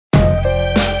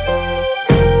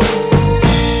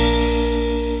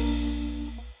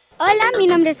Hola, mi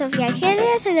nombre es Sofía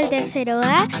Gedres, soy del tercero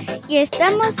A y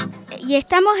estamos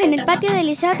en el patio del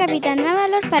Liceo Capitán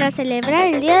Ávalos para celebrar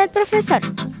el Día del Profesor.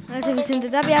 Hola, soy Vicente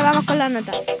Tapia, vamos con la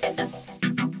nota. El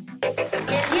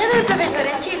Día del Profesor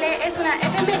en Chile es una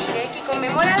efeméride que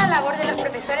conmemora la labor de los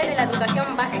profesores de la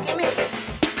educación básica y media.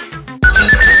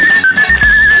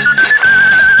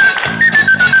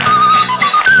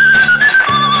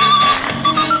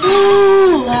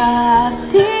 Tú has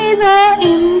sido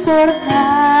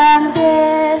importante,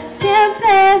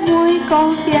 siempre muy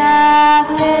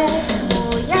confiable.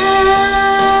 Voy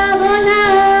a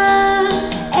volar,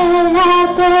 el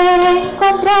arte de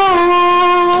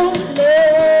encontrar,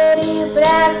 leer y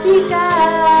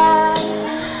practicar.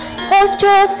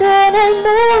 Muchos en el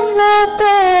mundo,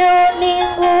 pero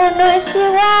ninguno es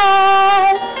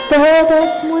igual.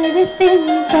 Todos muy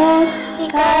distintos y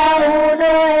cada uno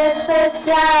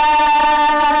especial.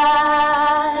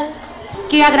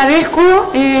 Que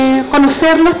agradezco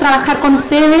conocerlos, trabajar con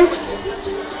ustedes.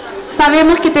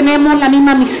 Sabemos que tenemos la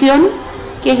misma misión,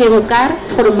 que es educar,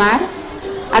 formar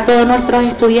a todos nuestros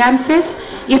estudiantes,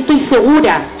 y estoy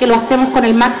segura que lo hacemos con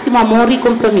el máximo amor y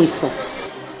compromiso.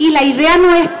 Y la idea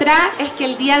nuestra es que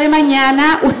el día de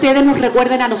mañana ustedes nos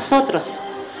recuerden a nosotros,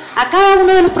 a cada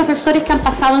uno de los profesores que han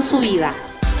pasado en su vida.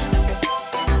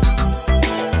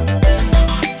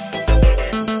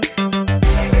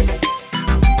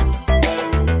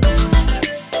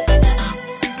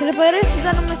 ¿Se le podría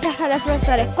dar un mensaje a los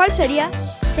profesores? ¿Cuál sería?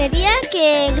 Sería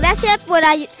que gracias por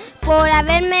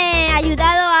haberme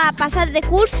ayudado a pasar de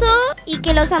curso y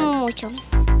que los amo mucho.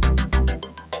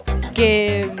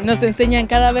 Que nos enseñan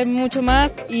cada vez mucho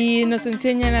más y nos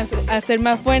enseñan a ser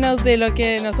más buenos de lo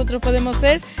que nosotros podemos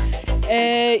ser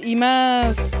y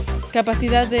más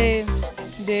capacidad de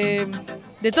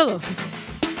todo.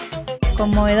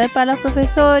 Conmovedor para los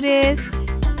profesores,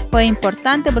 fue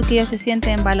importante porque ellos se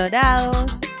sienten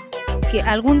valorados, que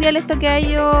algún día les toque a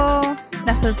ellos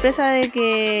la sorpresa de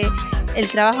que el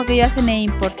trabajo que ellos hacen es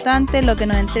importante, lo que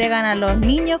nos entregan a los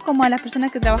niños como a las personas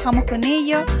que trabajamos con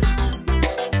ellos.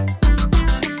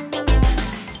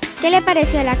 ¿Qué le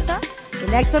pareció el acto?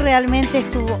 El acto realmente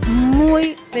estuvo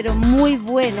muy, pero muy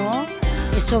bueno,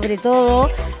 sobre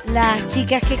todo las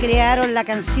chicas que crearon la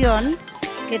canción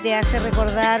que te hace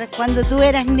recordar cuando tú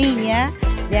eras niña.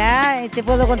 Ya te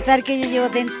puedo contar que yo llevo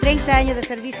 30 años de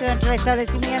servicio dentro del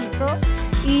establecimiento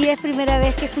y es primera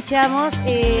vez que escuchamos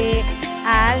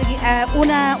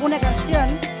una canción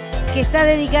que está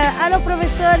dedicada a los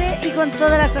profesores y con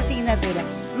todas las asignaturas.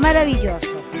 Maravilloso.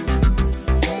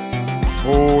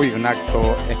 Uy, un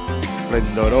acto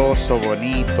esplendoroso,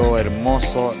 bonito,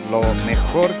 hermoso, lo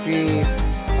mejor que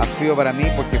ha sido para mí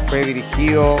porque fue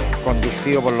dirigido,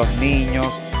 conducido por los niños,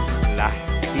 las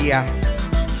tías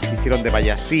que hicieron de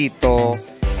payasito,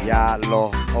 ya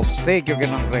los obsequios que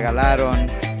nos regalaron,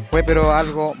 fue pero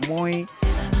algo muy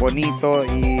bonito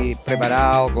y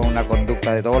preparado con una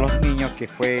conducta de todos los niños que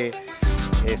fue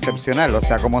excepcional, o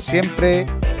sea, como siempre,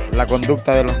 la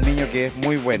conducta de los niños que es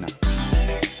muy buena.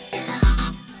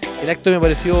 El acto me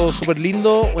pareció súper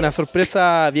lindo, una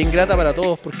sorpresa bien grata para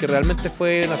todos porque realmente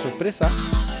fue una sorpresa.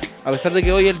 A pesar de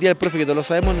que hoy es el Día del Profe, que todos lo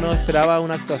sabemos, no esperaba un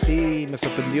acto así, me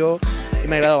sorprendió y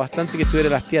me agradó bastante que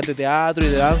estuvieran las tías de teatro y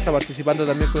de danza participando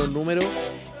también con un número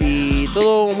y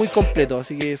todo muy completo,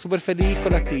 así que súper feliz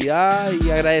con la actividad y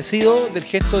agradecido del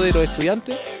gesto de los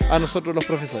estudiantes a nosotros los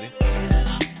profesores.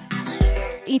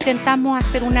 Intentamos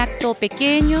hacer un acto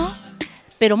pequeño,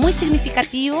 pero muy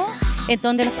significativo, en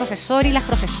donde los profesores y las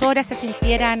profesoras se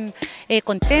sintieran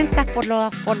contentas por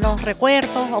los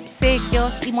recuerdos,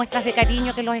 obsequios y muestras de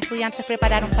cariño que los estudiantes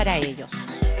prepararon para ellos.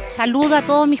 Saludo a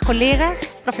todos mis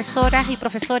colegas, profesoras y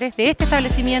profesores de este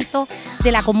establecimiento,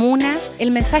 de la comuna.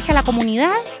 El mensaje a la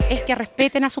comunidad es que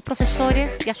respeten a sus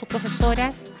profesores y a sus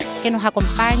profesoras, que nos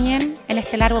acompañen en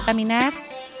este largo caminar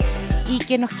y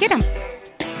que nos quieran.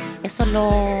 Eso es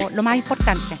lo más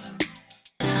importante.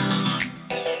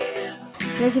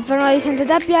 Les informa Vicente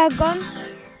Tapia con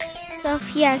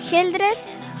Sofía Gedres.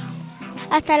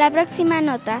 Hasta la próxima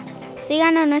nota.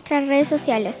 Síganos en nuestras redes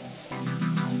sociales.